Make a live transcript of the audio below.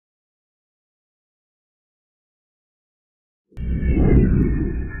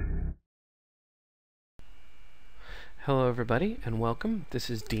Hello everybody and welcome. This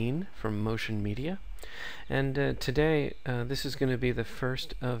is Dean from Motion Media, and today this is going to be the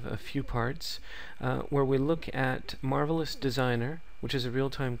first of a few parts where we look at Marvelous Designer, which is a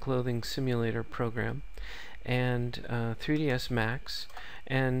real-time clothing simulator program, and 3ds Max,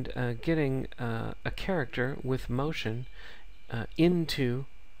 and getting a character with motion into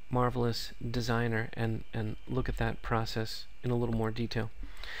Marvelous Designer and look at that process in a little more detail.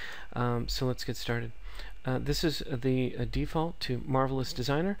 So let's get started. This is the default to Marvelous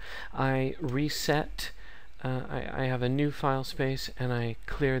Designer. I reset, I have a new file space and I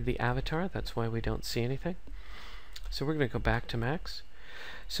cleared the avatar. That's why we don't see anything. So we're going to go back to Max.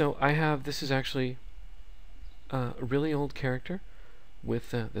 So I have, this is actually a really old character with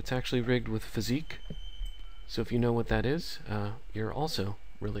that's actually rigged with physique. So if you know what that is, you're also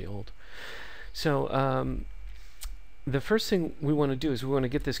really old. So the first thing we want to do is we want to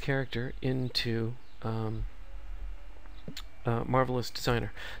get this character into Marvelous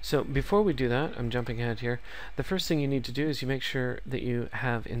Designer. So before we do that, I'm jumping ahead here, the first thing you need to do is you make sure that you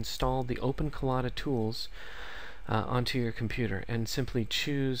have installed the Open Coolatta tools onto your computer, and simply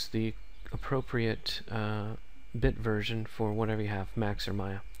choose the appropriate bit version for whatever you have, Max or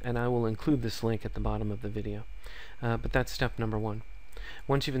Maya. And I will include this link at the bottom of the video. But that's step number one.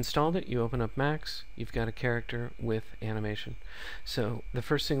 Once you've installed it, you open up Max, you've got a character with animation. So the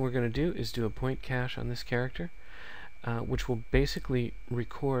first thing we're going to do is do a point cache on this character, which will basically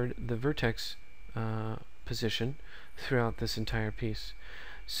record the vertex position throughout this entire piece.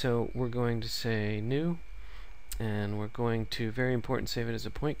 So we're going to say new, and we're going to, very important, save it as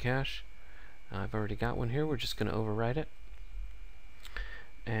a point cache. I've already got one here, we're just going to overwrite it,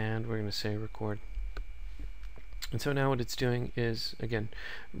 and we're going to say record. And so now what it's doing is, again,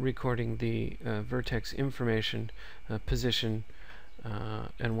 recording the vertex information, position,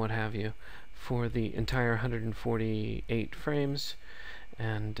 and what have you, for the entire 148 frames,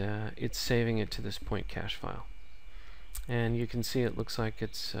 and it's saving it to this point cache file. And you can see it looks like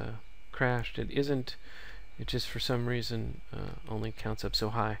it's crashed. It isn't. It just, for some reason, only counts up so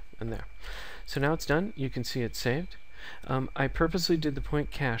high, and there. So now it's done. You can see it's saved. I purposely did the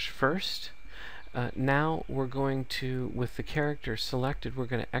point cache first. Now we're going to, with the character selected, we're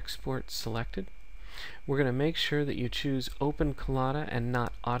going to export selected. We're going to make sure that you choose Open Coolatta and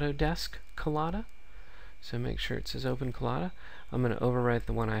not Autodesk Coolatta. So make sure it says Open Coolatta. I'm going to overwrite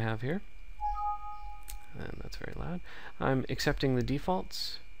the one I have here. And that's very loud. I'm accepting the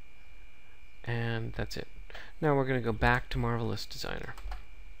defaults. And that's it. Now we're going to go back to Marvelous Designer.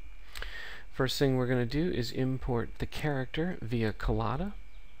 First thing we're going to do is import the character via Coolatta.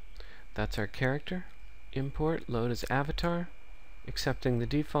 That's our character. Import, load as avatar, accepting the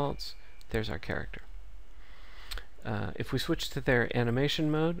defaults. There's our character. If we switch to their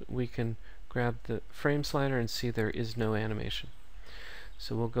animation mode, we can grab the frame slider and see there is no animation.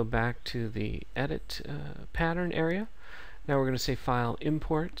 So we'll go back to the edit pattern area. Now we're going to say file,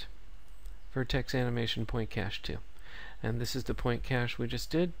 import, vertex animation point cache 2. And this is the point cache we just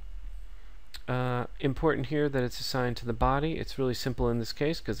did. Important here that it's assigned to the body. It's really simple in this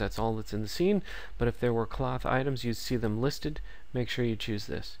case because that's all that's in the scene, but if there were cloth items, you'd see them listed. Make sure you choose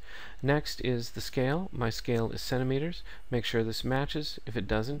this. Next is the scale. My scale is centimeters. Make sure this matches. If it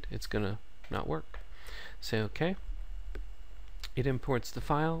doesn't, it's gonna not work. Say OK. It imports the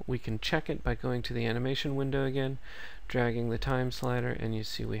file. We can check it by going to the animation window again, dragging the time slider, and you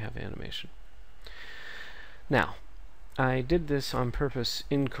see we have animation. Now, I did this on purpose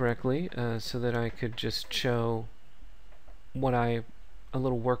incorrectly so that I could just show what a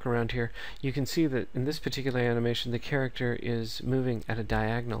little workaround here. You can see that in this particular animation the character is moving at a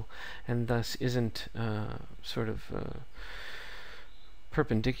diagonal and thus isn't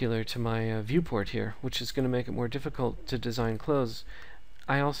perpendicular to my viewport here, which is going to make it more difficult to design clothes.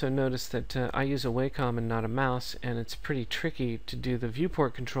 I also noticed that I use a Wacom and not a mouse, and it's pretty tricky to do the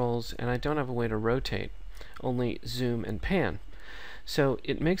viewport controls, and I don't have a way to rotate, only zoom and pan. So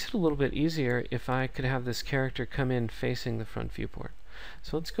it makes it a little bit easier if I could have this character come in facing the front viewport.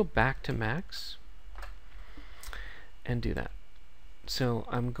 So let's go back to Max and do that. So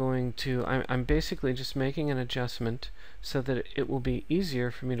I'm going to, I'm basically just making an adjustment so that it will be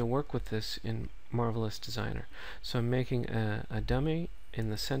easier for me to work with this in Marvelous Designer. So I'm making a dummy in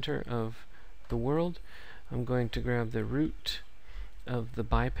the center of the world. I'm going to grab the root of the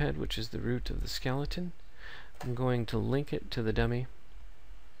biped, which is the root of the skeleton. I'm going to link it to the dummy,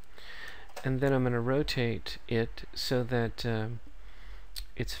 and then I'm going to rotate it so that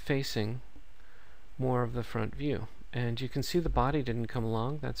it's facing more of the front view. And you can see the body didn't come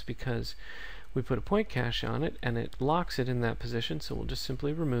along. That's because we put a point cache on it and it locks it in that position, so we'll just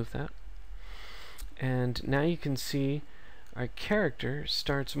simply remove that. And now you can see our character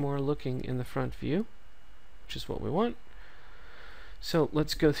starts more looking in the front view, which is what we want. So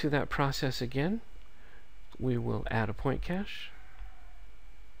let's go through that process again. We will add a point cache.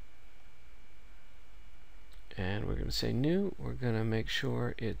 And we're going to say new. We're going to make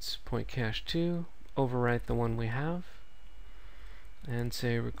sure it's point cache 2. Overwrite the one we have. And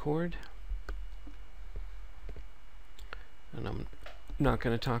say record. And I'm not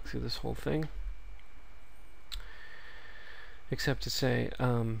going to talk through this whole thing, except to say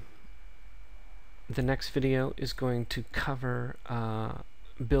the next video is going to cover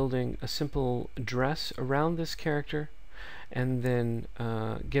building a simple dress around this character, and then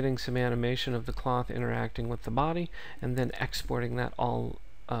getting some animation of the cloth interacting with the body, and then exporting that all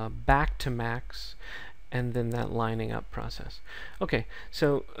back to Max, and then that lining up process. Okay,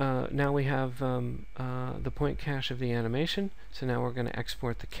 so now we have the point cache of the animation, so now we're going to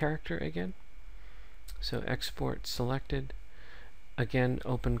export the character again. So export selected. Again,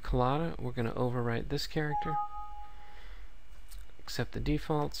 open Coolatta. We're going to overwrite this character. Accept the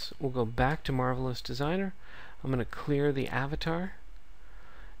defaults. We'll go back to Marvelous Designer. I'm going to clear the avatar.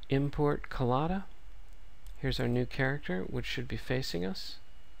 Import Coolatta. Here's our new character, which should be facing us.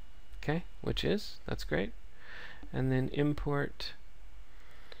 Okay, which is. That's great. And then import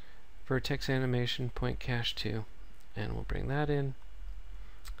Vertex Animation Point Cache 2. And we'll bring that in.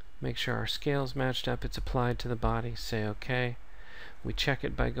 Make sure our scale's matched up. It's applied to the body. Say OK. We check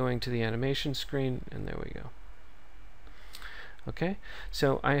it by going to the animation screen, and there we go. Okay,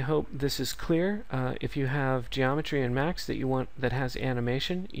 so I hope this is clear. If you have geometry in Max that you want that has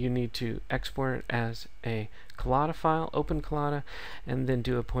animation, you need to export it as a Coolatta file, open Coolatta, and then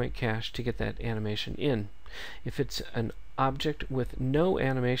do a point cache to get that animation in. If it's an object with no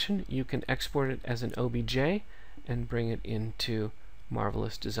animation, you can export it as an OBJ and bring it into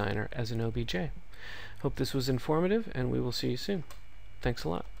Marvelous Designer as an OBJ. Hope this was informative, and we will see you soon. Thanks a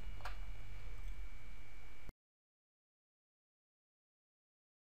lot.